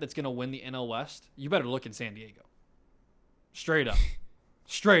lineup that's going to win the NL West, you better look in San Diego. Straight up.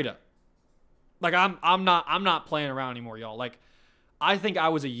 Straight up. Like I'm not playing around anymore, y'all. Like I think I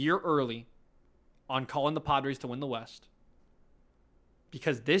was a year early on calling the Padres to win the West.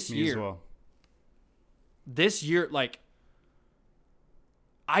 Because this Me year, as well. like,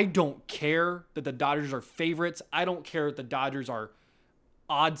 I don't care that the Dodgers are favorites. I don't care that the Dodgers are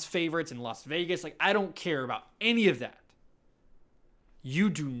odds favorites in Las Vegas. Like, I don't care about any of that. You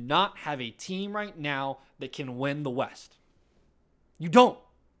do not have a team right now that can win the West. You don't.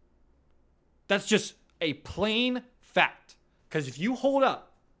 That's just a plain fact. Because if you hold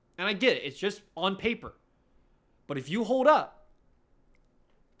up, and I get it, it's just on paper. But if you hold up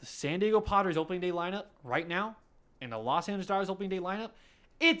the San Diego Padres opening day lineup right now and the Los Angeles Dodgers opening day lineup,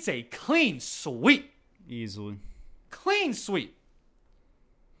 it's a clean sweep. Easily. Clean sweep.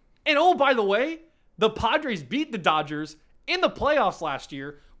 And oh, by the way, the Padres beat the Dodgers in the playoffs last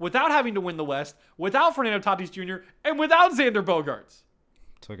year without having to win the West, without Fernando Tatis Jr., and without Xander Bogaerts.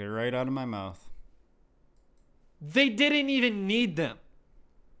 Took it right out of my mouth. They didn't even need them.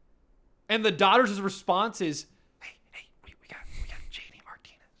 And the Dodgers' response is, hey, we got JD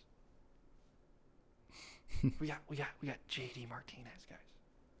Martinez. we got JD Martinez, guys.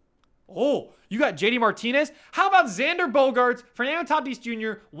 Oh, you got JD Martinez? How about Xander Bogaerts, Fernando Tatis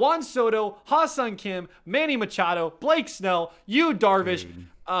Jr., Juan Soto, Ha-Seong Kim, Manny Machado, Blake Snell, Yu Darvish,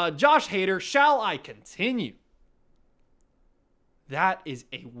 Josh Hader? Shall I continue? That is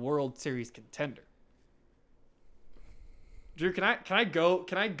a World Series contender. Drew, can I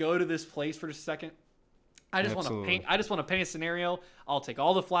go to this place for just a second? I just want to paint a scenario. I'll take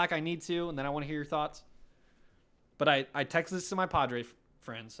all the flack I need to, and then I want to hear your thoughts. But I text this to my Padre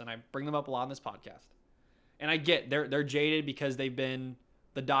friends, and I bring them up a lot on this podcast. And I get they're jaded because they've been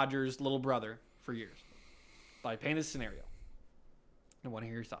the Dodgers' little brother for years. But I paint this scenario. I want to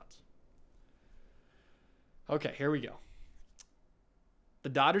hear your thoughts. Okay, here we go. The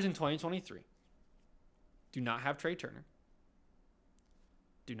Dodgers in 2023 do not have Trey Turner.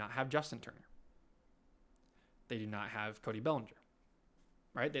 Do not have Justin Turner. They do not have Cody Bellinger.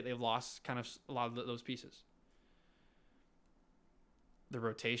 Right? They've lost kind of a lot of those pieces. The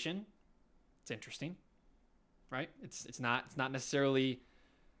rotation, it's interesting. Right? It's not necessarily,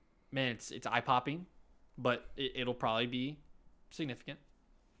 man, it's eye-popping, but it'll probably be significant.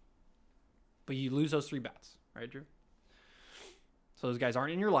 But you lose those 3 bats, right, Drew? So those guys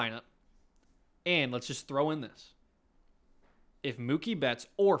aren't in your lineup. And let's just throw in this. if Mookie Betts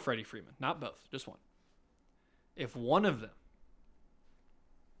or Freddie Freeman, not both, just one, if one of them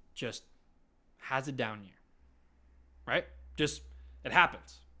just has a down year, right? Just, it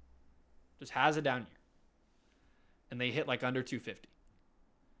happens. Just has a down year. And they hit like under 250.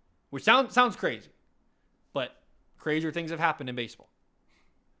 Which sounds crazy. But crazier things have happened in baseball.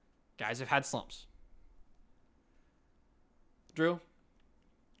 Guys have had slumps. Drew,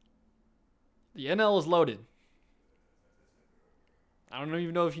 the NL is loaded. I don't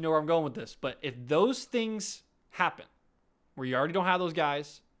even know if you know where I'm going with this, but if those things happen, where you already don't have those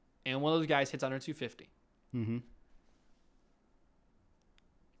guys, and one of those guys hits under 250,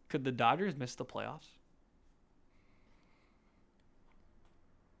 could the Dodgers miss the playoffs?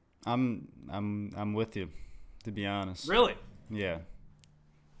 I'm with you, to be honest. Really? Yeah.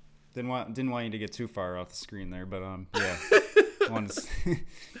 Didn't want you to get too far off the screen there, but yeah.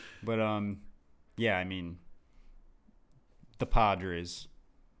 But yeah, I mean, the Padres,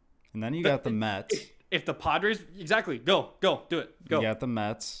 and then you got the Mets. If the Padres, exactly, go, do it, go. You got the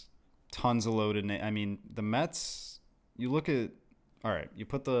Mets, tons of loaded. I mean, the Mets. You look at, all right. You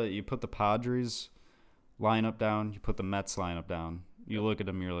put the Padres lineup down. You put the Mets lineup down. You look at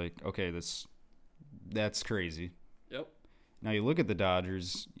them. You're like, okay, that's crazy. Yep. Now you look at the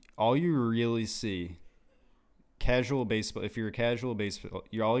Dodgers. All you really see, casual baseball. If you're a casual baseball,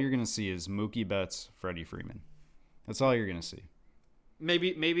 all you're gonna see is Mookie Betts, Freddie Freeman. That's all you're gonna see.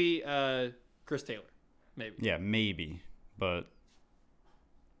 Maybe Chris Taylor. Maybe. Yeah, maybe, but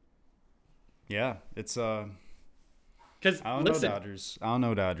yeah, it's because I don't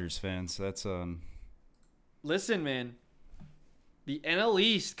know Dodgers fans. That's Listen, man. The NL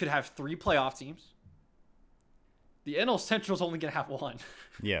East could have 3 playoff teams. The NL Central is only going to have 1.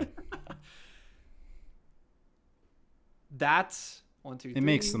 Yeah. That's 1, 2, 3. It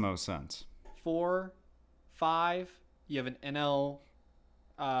makes the most sense. 4, 5. You have an NL.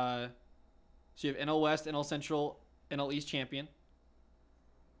 So you have NL West, NL Central, NL East champion.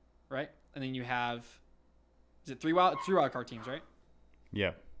 Right? And then you have. Is it 3 wild card teams, right?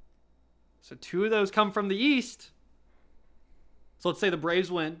 Yeah. So 2 of those come from the East. So let's say the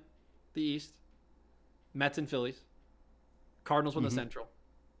Braves win the East. Mets and Phillies. Cardinals win the Central.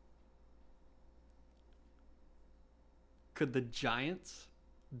 Could the Giants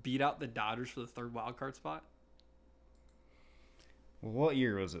beat out the Dodgers for the 3rd wild card spot? Well, what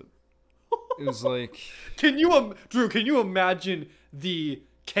year was it? It was like. Drew, can you imagine the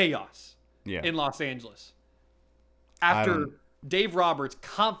chaos in Los Angeles after Dave Roberts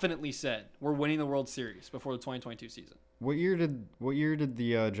confidently said we're winning the World Series before the 2022 season? What year did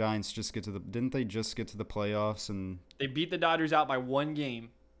the Giants just get to the? Didn't they just get to the playoffs and? They beat the Dodgers out by 1 game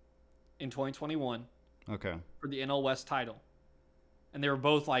in 2021. Okay. For the NL West title, and they were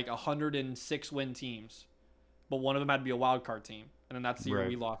both like 106 win teams, but one of them had to be a wild card team, and then that's the year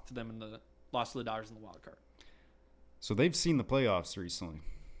we lost to them lost to the Dodgers in the wild card. So they've seen the playoffs recently.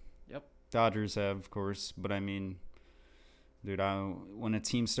 Yep. Dodgers have, of course, but I mean, dude, when a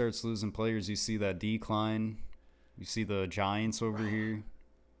team starts losing players, you see that decline. You see the Giants over here.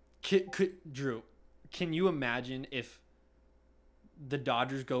 Drew, can you imagine if the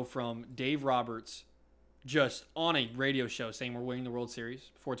Dodgers go from Dave Roberts just on a radio show saying we're winning the World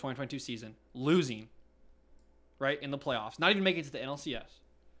Series before 2022 season, losing, right, in the playoffs, not even making it to the NLCS.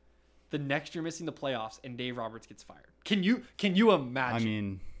 The next year missing the playoffs and Dave Roberts gets fired. Can you imagine? I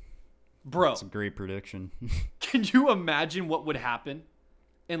mean, bro, it's a great prediction. Can you imagine what would happen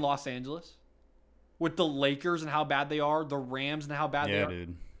in Los Angeles with the Lakers and how bad they are, the Rams and how bad they are? Yeah,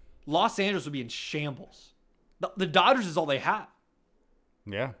 dude. Los Angeles would be in shambles. The Dodgers is all they have.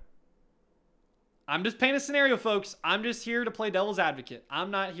 Yeah. I'm just painting a scenario, folks. I'm just here to play devil's advocate.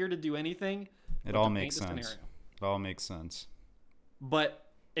 I'm not here to do anything. It all makes sense. It all makes sense. But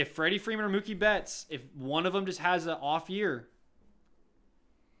if Freddie Freeman or Mookie Betts, if one of them just has an off year,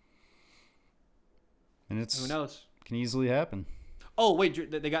 and who knows? Can easily happen. Oh, wait.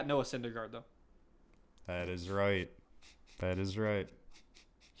 They got Noah Syndergaard, though. That is right.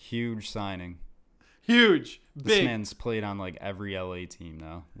 Huge signing. Huge. Big. This man's played on like every LA team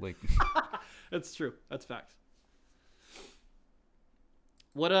now. Like That's true. That's facts.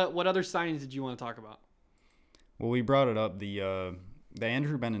 What other signings did you want to talk about? Well, we brought it up. The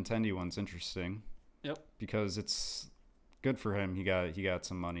Andrew Benintendi one's interesting. Yep. Because it's good for him. He got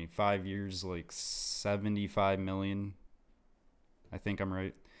some money. 5 years, like $75 million. I think I'm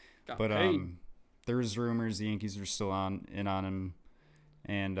right. Got but paid. there's rumors the Yankees are still on him,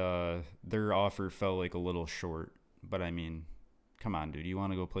 and their offer fell like a little short. But I mean, come on, dude. You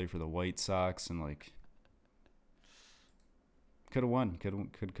want to go play for the White Sox and like, Could have won.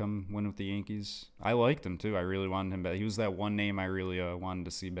 Could come win with the Yankees. I liked him too. I really wanted him back. He was that one name I really wanted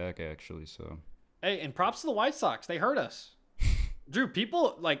to see back actually. So. Hey, and props to the White Sox. They heard us. Drew,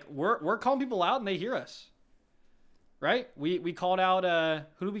 people like we're calling people out and they hear us. Right? We called out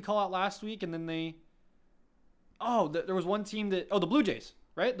who did we call out last week? And then there was one team the Blue Jays,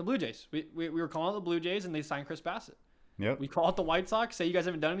 right? The Blue Jays. We were calling out the Blue Jays and they signed Chris Bassett. Yep. We call out the White Sox, say you guys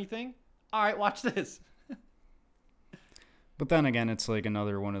haven't done anything. All right, watch this. But then again, it's like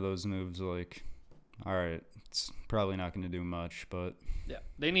another one of those moves. Like, all right, it's probably not going to do much, but yeah,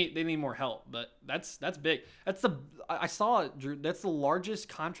 they need more help. But that's big. I saw it, Drew. That's the largest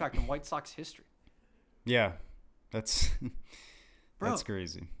contract in White Sox history. Yeah, that's Bro, that's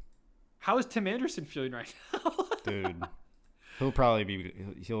crazy. How is Tim Anderson feeling right now? Dude, he'll probably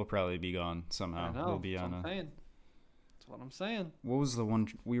be gone somehow. I know. He'll be on That's what I'm saying. What was the one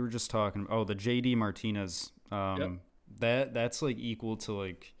we were just talking about? Oh, the JD Martinez. Yep. That's like equal to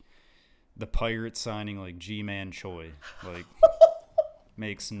like the Pirates signing like G-Man Choi. Like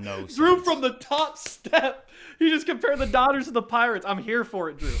makes no sense. Drew from the top step. He just compared the Dodgers to the Pirates. I'm here for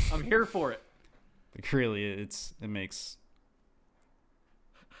it, Drew. I'm here for it. Like really, it makes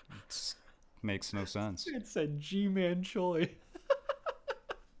no sense. It said G-Man Choi.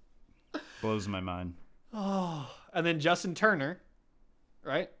 Blows my mind. Oh, and then Justin Turner,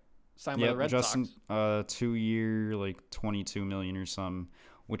 right? Signed by the Red Justin, Sox. 2 year, like $22 million or something,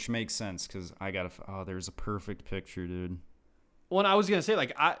 which makes sense because there's a perfect picture, dude. Well, and I was gonna say,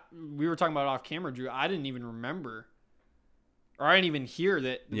 like, we were talking about it off camera, Drew. I didn't even remember, or I didn't even hear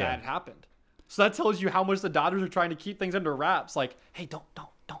that happened. So that tells you how much the Dodgers are trying to keep things under wraps. Like, hey, don't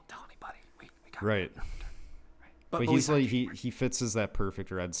tell anybody. We got right. Right. But he's like he fits as that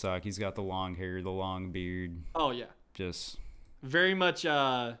perfect Red Sox. He's got the long hair, the long beard. Oh yeah. Just very much.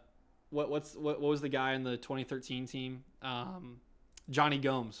 What was the guy in the 2013 team? Johnny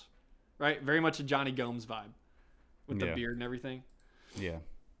Gomes, right? Very much a Johnny Gomes vibe with the beard and everything. Yeah.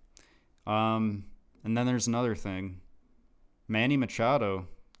 And then there's another thing. Manny Machado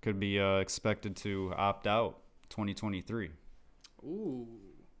could be expected to opt out 2023. Ooh.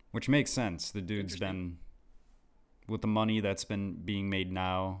 Which makes sense. The dude's been, with the money that's been being made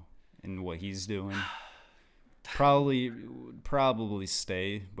now and what he's doing, probably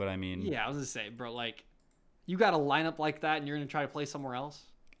stay. But I mean, yeah, I was gonna say, bro, like, you got a lineup like that and you're gonna try to play somewhere else.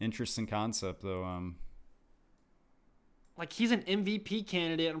 Interesting concept, though. Like, he's an MVP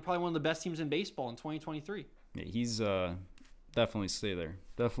candidate and probably one of the best teams in baseball in 2023. Yeah, he's definitely stay there.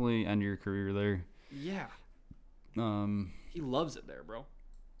 Definitely end your career there. Yeah. He loves it there, bro.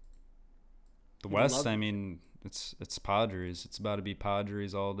 The West, I mean, it's Padres. It's about to be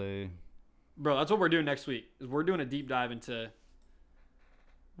Padres all day. Bro, that's what we're doing next week. Is we're doing a deep dive into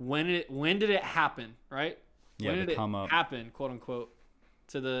when did it happen, right? Yeah, when did come it up. happen, quote unquote,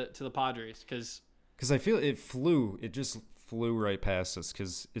 to the Padres? Because I feel it just flew right past us.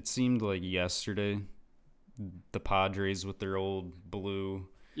 Because it seemed like yesterday, the Padres with their old blue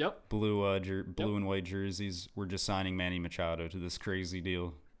and white jerseys were just signing Manny Machado to this crazy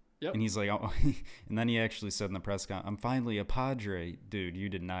deal. Yep. And he's like, oh, and then he actually said in the press conference, "I'm finally a Padre." Dude, you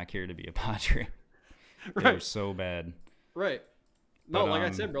did not care to be a Padre. They were so bad. Right. No, like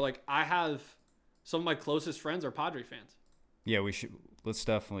I said, bro, like, I have some of my closest friends are Padre fans. Yeah, we should. Let's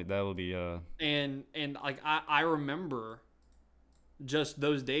definitely. That'll be. And like I remember just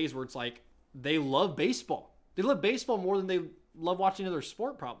those days where it's like they love baseball. They love baseball more than they love watching another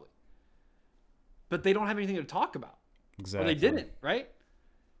sport, probably. But they don't have anything to talk about. Exactly. Or they didn't, right?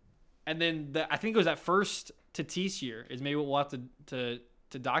 And then I think it was that first Tatis year is maybe what we'll have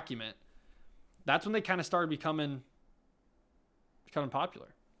to document. That's when they kind of started becoming popular.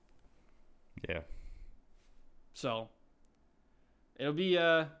 Yeah. So it'll be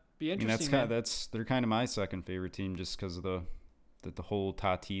interesting. I mean, they're kind of my second favorite team just because of the whole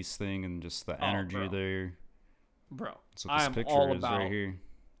Tatis thing and just the energy there. Bro, that's what this picture is right here.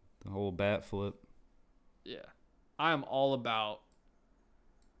 The whole bat flip. Yeah, I am all about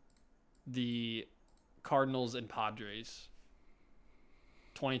the Cardinals and Padres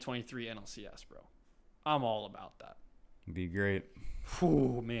 2023 NLCS, bro. I'm all about that. It'd be great.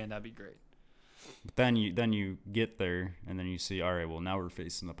 Whew, man, that'd be great. But then you get there and then you see, all right, well, now we're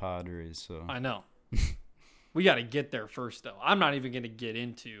facing the Padres. So I know. We got to get there first, though. I'm not even going to get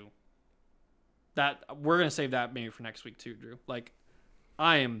into that. We're going to save that maybe for next week too, Drew. Like,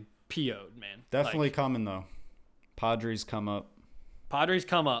 I am PO'd, man. Definitely coming, though. Padres come up.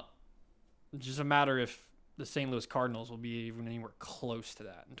 It's just a matter if the St. Louis Cardinals will be even anywhere close to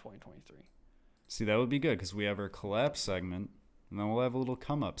that in 2023. See, that would be good because we have our collapse segment, and then we'll have a little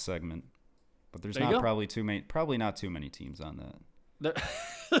come-up segment. But there's There you not go. probably not too many teams on that.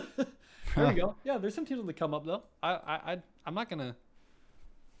 There we go. Yeah, there's some teams that come up though. I'm not gonna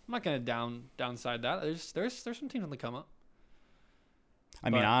downside that. There's some teams on the come up. I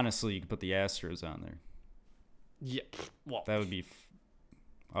mean, honestly, you could put the Astros on there. Yeah. Well, That would be.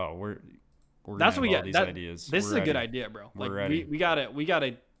 We're that's gonna what we have all got. these ideas. This is We're a good ready. idea, bro. We're Like ready. we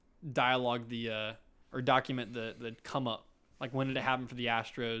gotta dialogue the or document the come up. Like when did it happen for the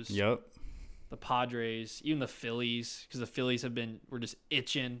Astros? Yep. The Padres, even the Phillies, because the Phillies were just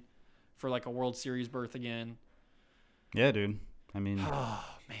itching for like a World Series berth again. Yeah, dude. I mean, Oh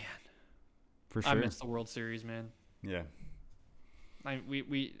man, for I sure. miss the World Series, man. Yeah.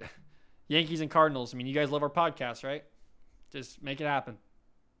 We Yankees and Cardinals. I mean, you guys love our podcast, right? Just make it happen,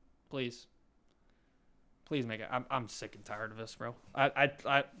 please. Please make it. I'm sick and tired of this, bro.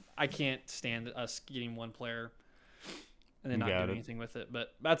 I can't stand us getting one player and then You not got doing it. anything with it.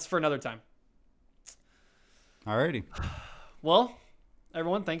 But that's for another time. Alrighty. Well,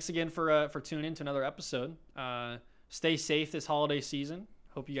 everyone, thanks again for tuning in to another episode. Stay safe this holiday season.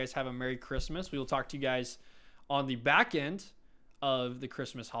 Hope you guys have a Merry Christmas. We will talk to you guys on the back end of the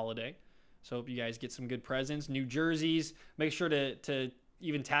Christmas holiday. So hope you guys get some good presents, new jerseys. Make sure to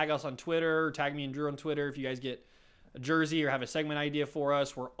even tag us on Twitter, or tag me and Drew on Twitter if you guys get a jersey or have a segment idea for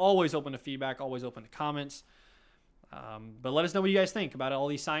us. We're always open to feedback, always open to comments. But let us know what you guys think about all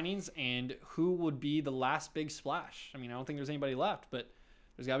these signings and who would be the last big splash. I mean, I don't think there's anybody left, but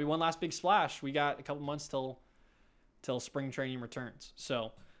there's got to be one last big splash. We got a couple months till spring training returns.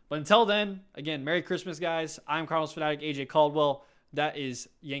 So, but until then, again, Merry Christmas, guys. I'm Cardinals fanatic AJ Caldwell. That is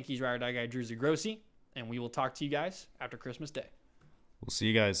Yankees ride or die guy Drew Zagrossi, and we will talk to you guys after Christmas Day. We'll see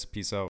you guys. Peace out.